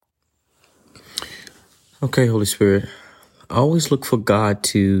Okay, Holy Spirit, always look for God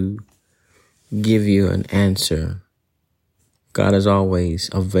to give you an answer. God is always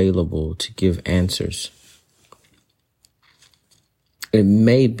available to give answers. It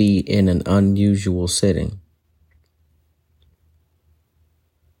may be in an unusual setting.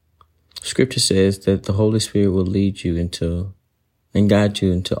 Scripture says that the Holy Spirit will lead you into and guide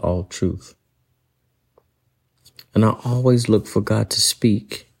you into all truth. And I always look for God to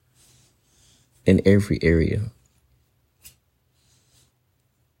speak in every area.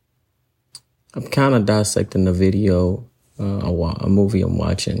 I'm kind of dissecting the video, a movie I'm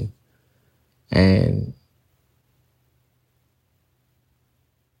watching, and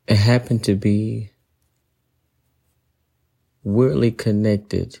it happened to be weirdly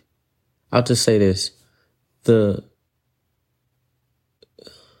connected. I'll just say this.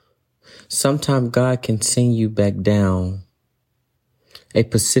 Sometimes God can send you back down a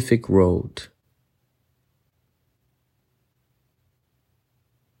Pacific road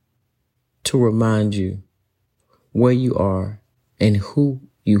to remind you where you are and who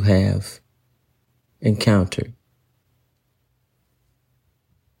you have encountered.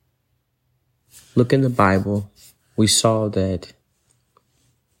 Look in the Bible. We saw that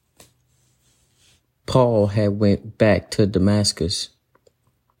Paul had went back to Damascus.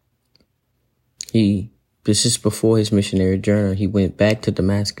 This is before his missionary journey. He went back to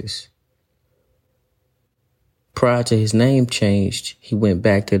Damascus. Prior to his name changed, he went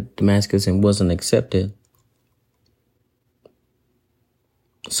back to Damascus and wasn't accepted.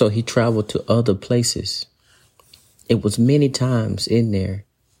 So he traveled to other places. It was many times in there.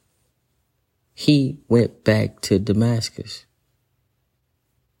 He went back to Damascus.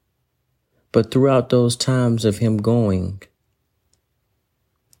 But throughout those times of him going,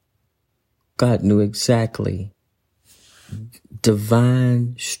 God knew exactly,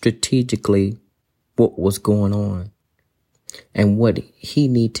 strategically, what was going on and what he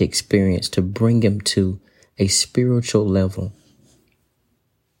needed to experience to bring him to a spiritual level.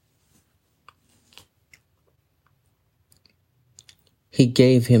 He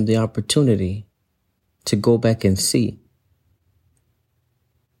gave him the opportunity to go back and see.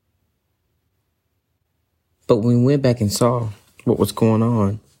 But when we went back and saw what was going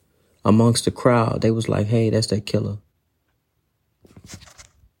on amongst the crowd, they was like, hey, that's that killer.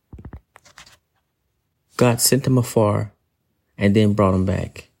 God sent him afar and then brought him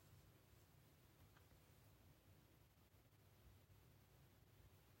back.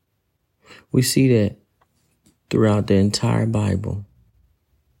 We see that throughout the entire Bible.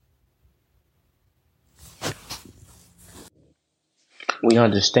 We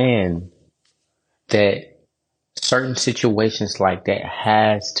understand that certain situations like that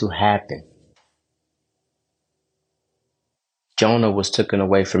has to happen. Jonah was taken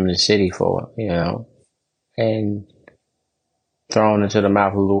away from the city and thrown into the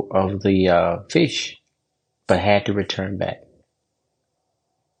mouth of the fish, but had to return back.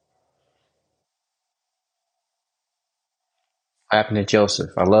 What happened to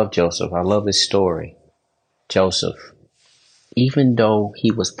Joseph? I love Joseph. I love his story. Joseph, even though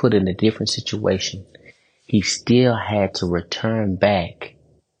he was put in a different situation, he still had to return back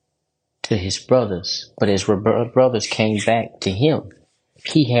to his brothers. But his brothers came back to him.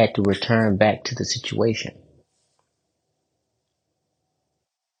 He had to return back to the situation.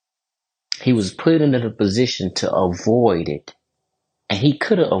 He was put into the position to avoid it. And he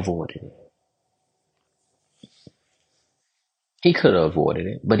could have avoided it. He could have avoided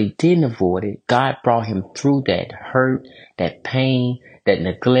it, but he didn't avoid it. God brought him through that hurt, that pain, that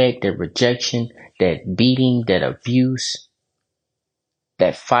neglect, that rejection, that beating, that abuse,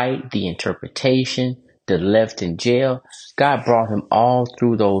 that fight, the interpretation, the left in jail. God brought him all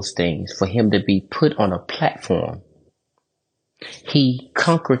through those things for him to be put on a platform. He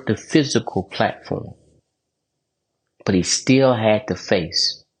conquered the physical platform, but he still had to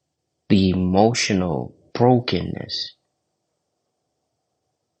face the emotional brokenness.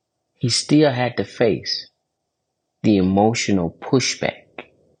 He still had to face the emotional pushback.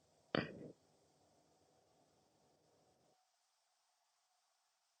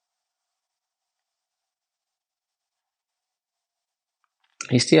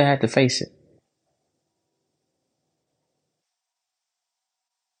 He still had to face it.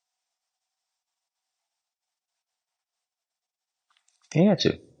 He had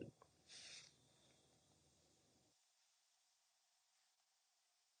to.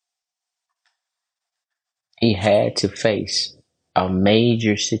 He had to face a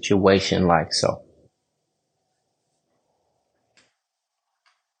major situation like so.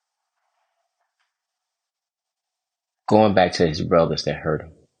 Going back to his brothers that hurt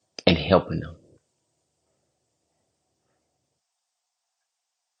him and helping them.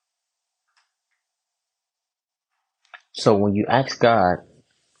 So when you ask God,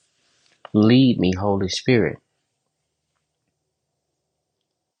 lead me, Holy Spirit,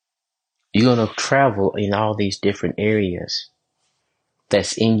 you're going to travel in all these different areas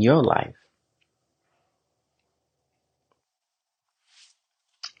that's in your life.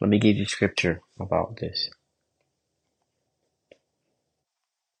 Let me give you scripture about this.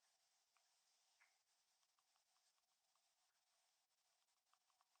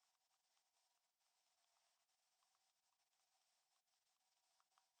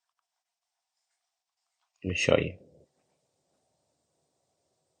 Let me show you.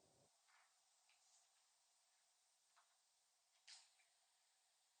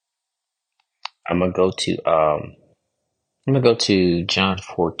 I'm gonna go to John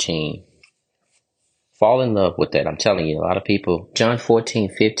 14. Fall in love with that. I'm telling you, a lot of people. John 14,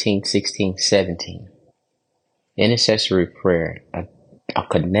 15, 16, 17. Intercessory prayer, a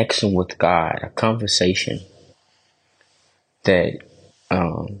connection with God, a conversation that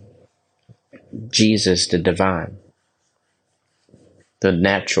um, Jesus, the divine, the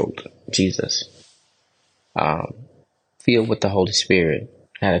natural Jesus, um, filled with the Holy Spirit,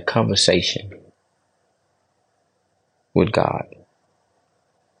 had a conversation with God.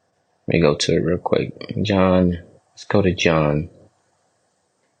 Let me go to it real quick. Let's go to John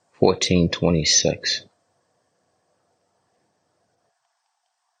 14:26.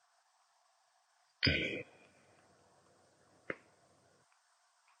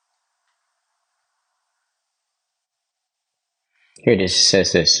 Here it is. It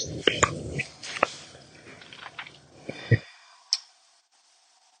says this.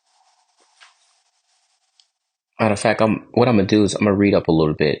 Matter of fact, what I'm gonna do is I'm gonna read up a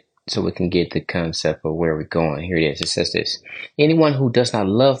little bit so we can get the concept of where we're going. Here it is. It says this: anyone who does not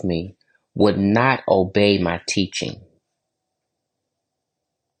love me would not obey my teaching.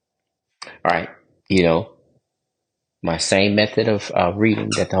 All right, you know, my same method of reading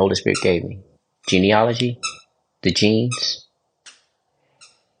that the Holy Spirit gave me: genealogy, the genes,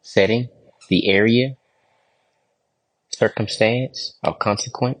 setting, the area, circumstance of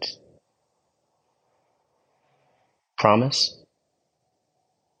consequence, promise,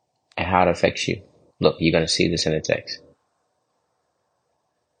 and how it affects you. Look, you're gonna see this in the text.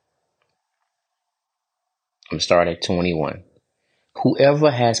 I'm gonna start at 21. Whoever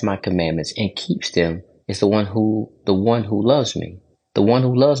has my commandments and keeps them is the one who loves me. The one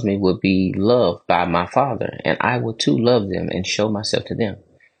who loves me will be loved by my Father, and I will too love them and show myself to them.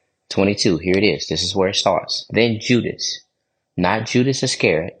 22, here it is. This is where it starts. Then Judas, not Judas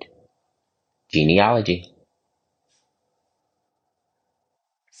Iscariot, genealogy.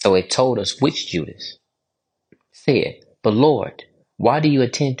 So it told us which Judas said, but Lord, why do you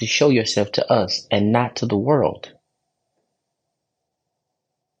intend to show yourself to us and not to the world?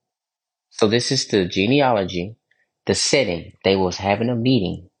 So this is the genealogy, the setting. They was having a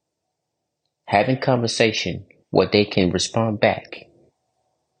meeting, having conversation, what they can respond back.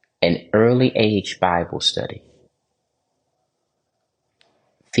 An early age Bible study.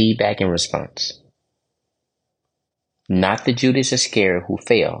 Feedback and response. Not the Judas Iscariot who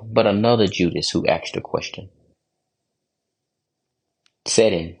failed, but another Judas who asked a question.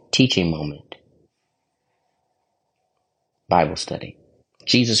 Setting, teaching moment. Bible study.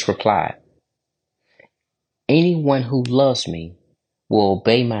 Jesus replied, anyone who loves me will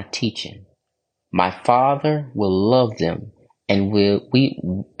obey my teaching. My Father will love them, and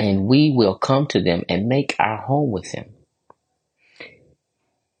we will come to them and make our home with them.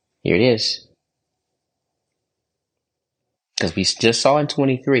 Here it is. Because we just saw in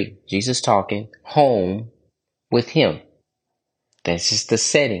 23, Jesus talking home with him. This is the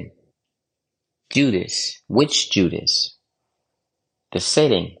setting. Judas. Which Judas? The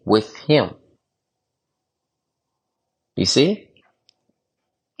setting with him. You see?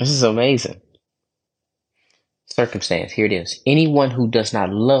 This is amazing. Circumstance. Here it is. Anyone who does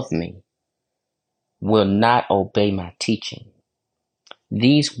not love me will not obey my teaching.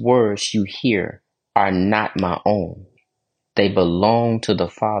 These words you hear are not my own. They belong to the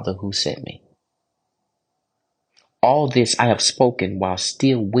Father who sent me. All this I have spoken while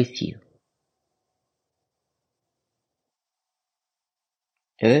still with you.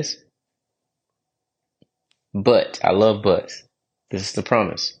 It is? But, I love buts. This is the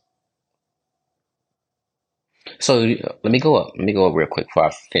promise. So let me go up. Let me go up real quick before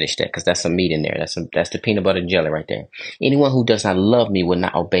I finish that, because that's some meat in there. That's the peanut butter and jelly right there. Anyone who does not love me will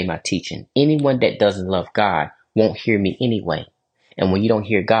not obey my teaching. Anyone that doesn't love God won't hear me anyway. And when you don't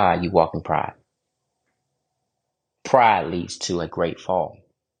hear God, you walk in pride. Pride leads to a great fall.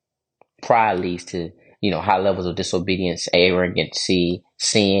 Pride leads to, high levels of disobedience, arrogancy,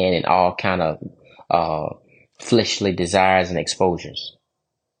 sin, and all kind of fleshly desires and exposures.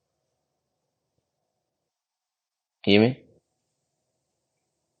 Hear me?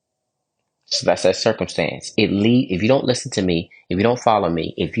 So that's that circumstance. If you don't listen to me, if you don't follow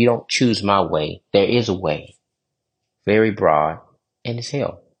me, if you don't choose my way, there is a way, very broad, and it's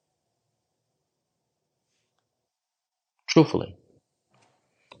hell. Truthfully.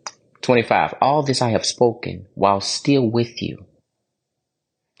 25. All this I have spoken while still with you.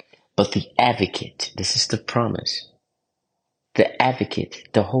 But the advocate, this is the promise, the advocate,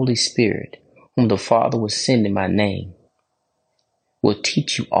 the Holy Spirit, whom the Father will send in my name, will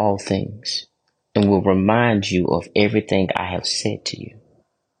teach you all things and will remind you of everything I have said to you.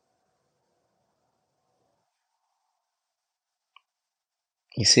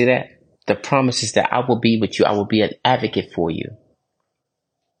 You see that? The promise is that I will be with you. I will be an advocate for you.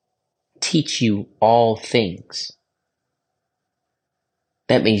 Teach you all things.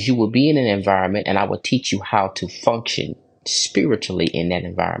 That means you will be in an environment and I will teach you how to function spiritually in that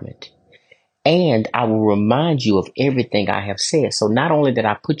environment. And I will remind you of everything I have said. So not only did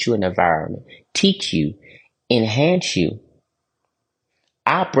I put you in an environment, teach you, enhance you,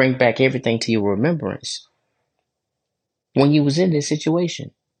 I bring back everything to your remembrance when you was in this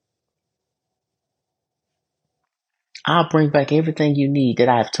situation. I'll bring back everything you need that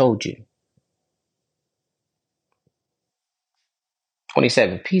I have told you.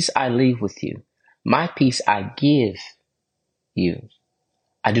 27. Peace I leave with you. My peace I give you.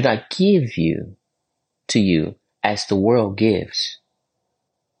 I do not give you to you as the world gives.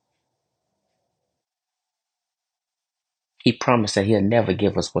 He promised that he'll never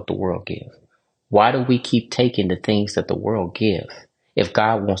give us what the world gives. Why do we keep taking the things that the world give if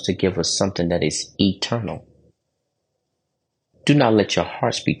God wants to give us something that is eternal? Do not let your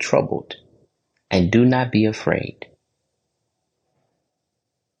hearts be troubled and do not be afraid.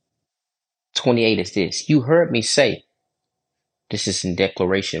 28 is this. You heard me say, this is in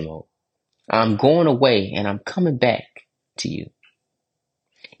declaration mode, I'm going away and I'm coming back to you.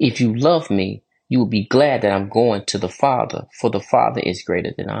 If you love me, you will be glad that I'm going to the Father, for the Father is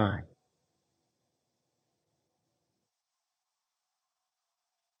greater than I.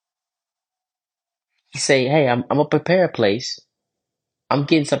 He say, hey, I'm going to prepare a place. I'm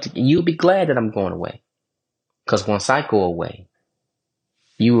getting something. You'll be glad that I'm going away. Because once I go away,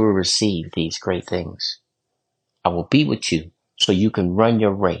 you will receive these great things. I will be with you so you can run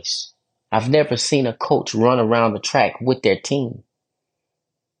your race. I've never seen a coach run around the track with their team.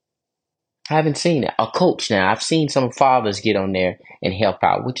 I haven't seen it. A coach now. I've seen some fathers get on there and help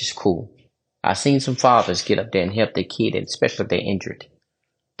out, which is cool. I've seen some fathers get up there and help their kid, especially if they're injured.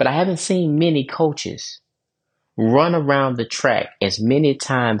 But I haven't seen many coaches run around the track as many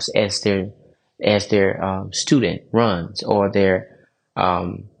times as their student runs or their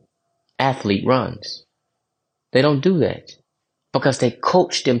athlete runs. They don't do that because they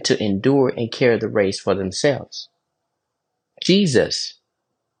coach them to endure and carry the race for themselves. Jesus,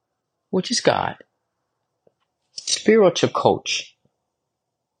 which is God, spiritual coach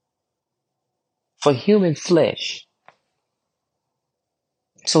for human flesh.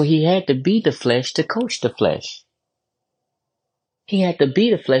 So he had to be the flesh to coach the flesh. He had to be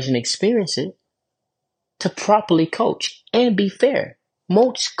the flesh and experience it to properly coach and be fair.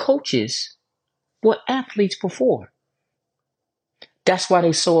 Most coaches were athletes before. That's why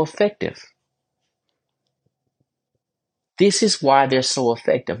they're so effective. This is why they're so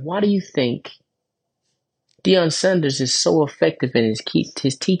effective. Why do you think Deion Sanders is so effective in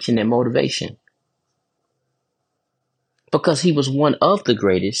his teaching and motivation? Because he was one of the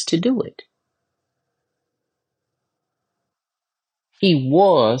greatest to do it. He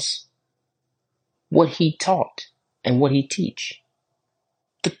was what he taught and what he teach.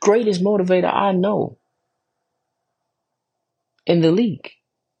 The greatest motivator I know in the league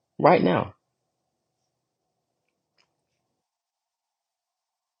right now.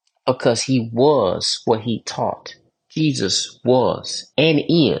 Because he was what he taught. Jesus was and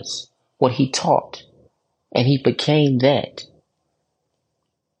is what he taught. And he became that.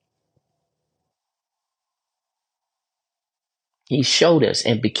 He showed us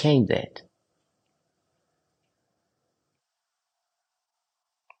and became that.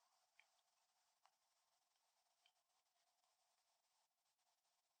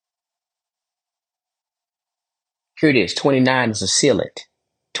 Here it is. 29 is a sealant.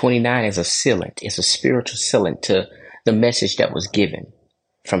 29 is a sealant. It's a spiritual sealant to the message that was given.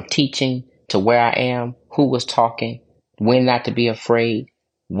 From teaching to where I am, who was talking, when not to be afraid,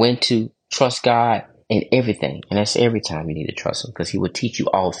 when to trust God, and everything. And that's every time you need to trust him because he will teach you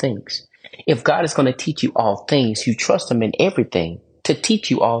all things. If God is going to teach you all things, you trust him in everything to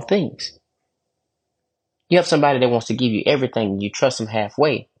teach you all things. You have somebody that wants to give you everything, and you trust them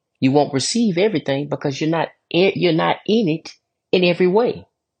halfway. You won't receive everything because you're not in it in every way.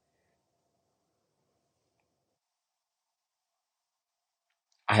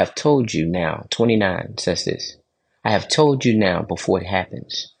 I have told you now, 29 says this. I have told you now before it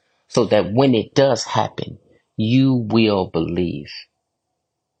happens, so that when it does happen, you will believe.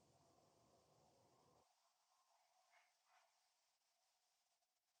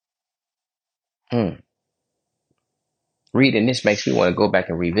 Hmm. Reading this makes me want to go back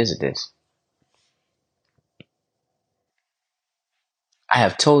and revisit this. I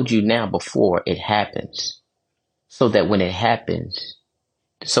have told you now before it happens, so that when it happens,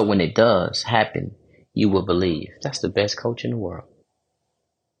 so when it does happen, you will believe. That's the best coach in the world.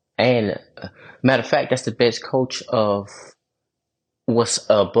 And matter of fact, that's the best coach of what's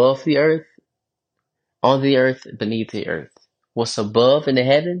above the earth, on the earth, beneath the earth. What's above in the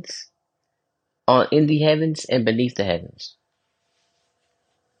heavens, on in the heavens, and beneath the heavens.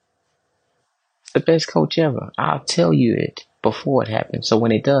 It's the best coach ever. I'll tell you it before it happens. So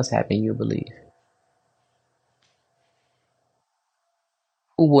when it does happen, you'll believe.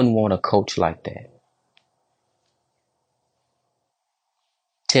 Who wouldn't want a coach like that?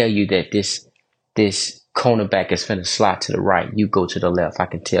 Tell you that this cornerback is finna slide to the right. You go to the left. I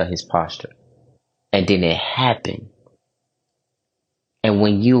can tell his posture. And then it happened. And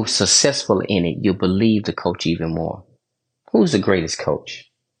when you're successful in it, you believe the coach even more. Who's the greatest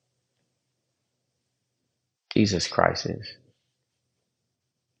coach? Jesus Christ is.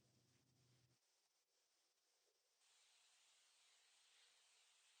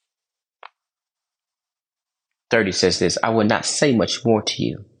 30 says this, I will not say much more to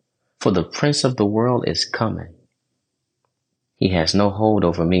you, for the prince of the world is coming. He has no hold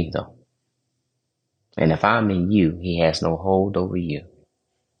over me, though. And if I'm in you, he has no hold over you.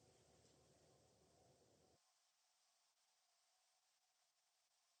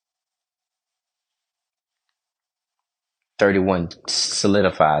 31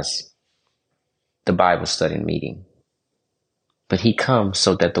 solidifies the Bible study meeting. But he comes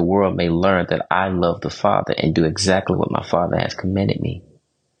so that the world may learn that I love the Father and do exactly what my Father has commanded me.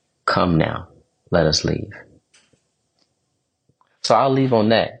 Come now, let us leave. So I'll leave on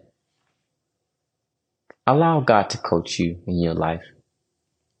that. Allow God to coach you in your life.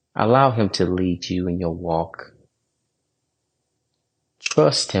 Allow him to lead you in your walk.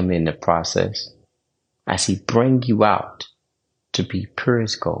 Trust him in the process as he brings you out to be pure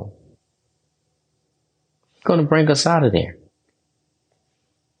as gold. He's going to bring us out of there.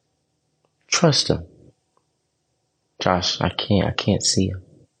 Trust him. Josh, I can't see him.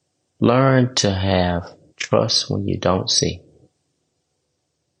 Learn to have trust when you don't see.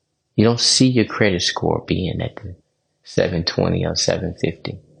 You don't see your credit score being at the 720 or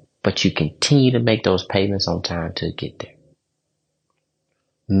 750, but you continue to make those payments on time to get there.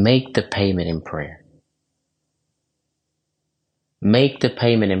 Make the payment in prayer. Make the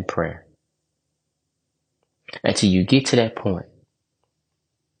payment in prayer until you get to that point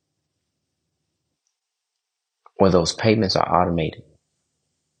where those payments are automated.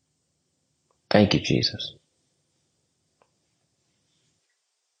 Thank you, Jesus.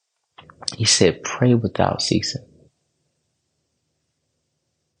 He said, pray without ceasing.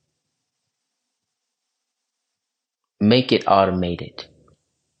 Make it automated.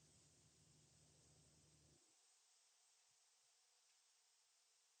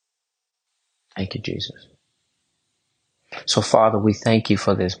 Thank you, Jesus. So, Father, we thank you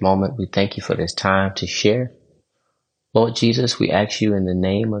for this moment. We thank you for this time to share. Lord Jesus, we ask you in the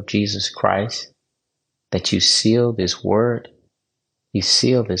name of Jesus Christ that you seal this word, you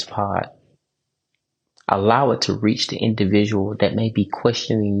seal this pod. Allow it to reach the individual that may be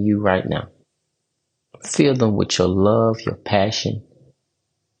questioning you right now. Fill them with your love, your passion,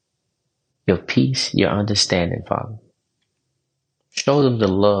 your peace, your understanding, Father. Show them the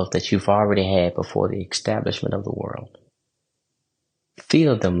love that you've already had before the establishment of the world.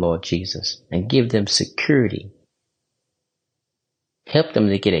 Fill them, Lord Jesus, and give them security. Help them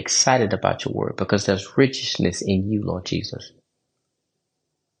to get excited about your word because there's richness in you, Lord Jesus.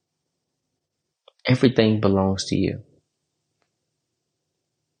 Everything belongs to you.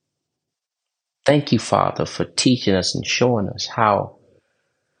 Thank you, Father, for teaching us and showing us how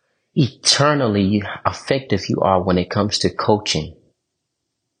eternally effective you are when it comes to coaching,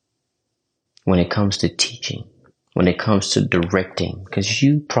 when it comes to teaching, when it comes to directing, because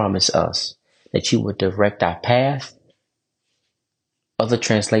you promise us that you would direct our path. Other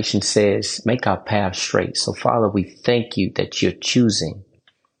translation says, make our path straight. So, Father, we thank you that you're choosing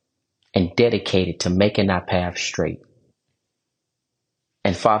and dedicated to making our path straight.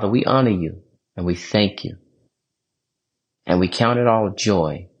 And Father, we honor you and we thank you And we count it all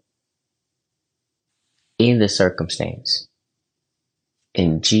joy in the circumstance.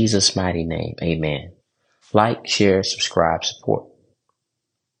 In Jesus' mighty name, amen. Like, share, subscribe, support.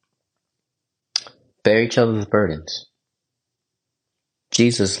 Bear each other's burdens.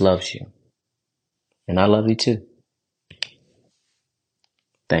 Jesus loves you. And I love you too.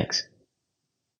 Thanks.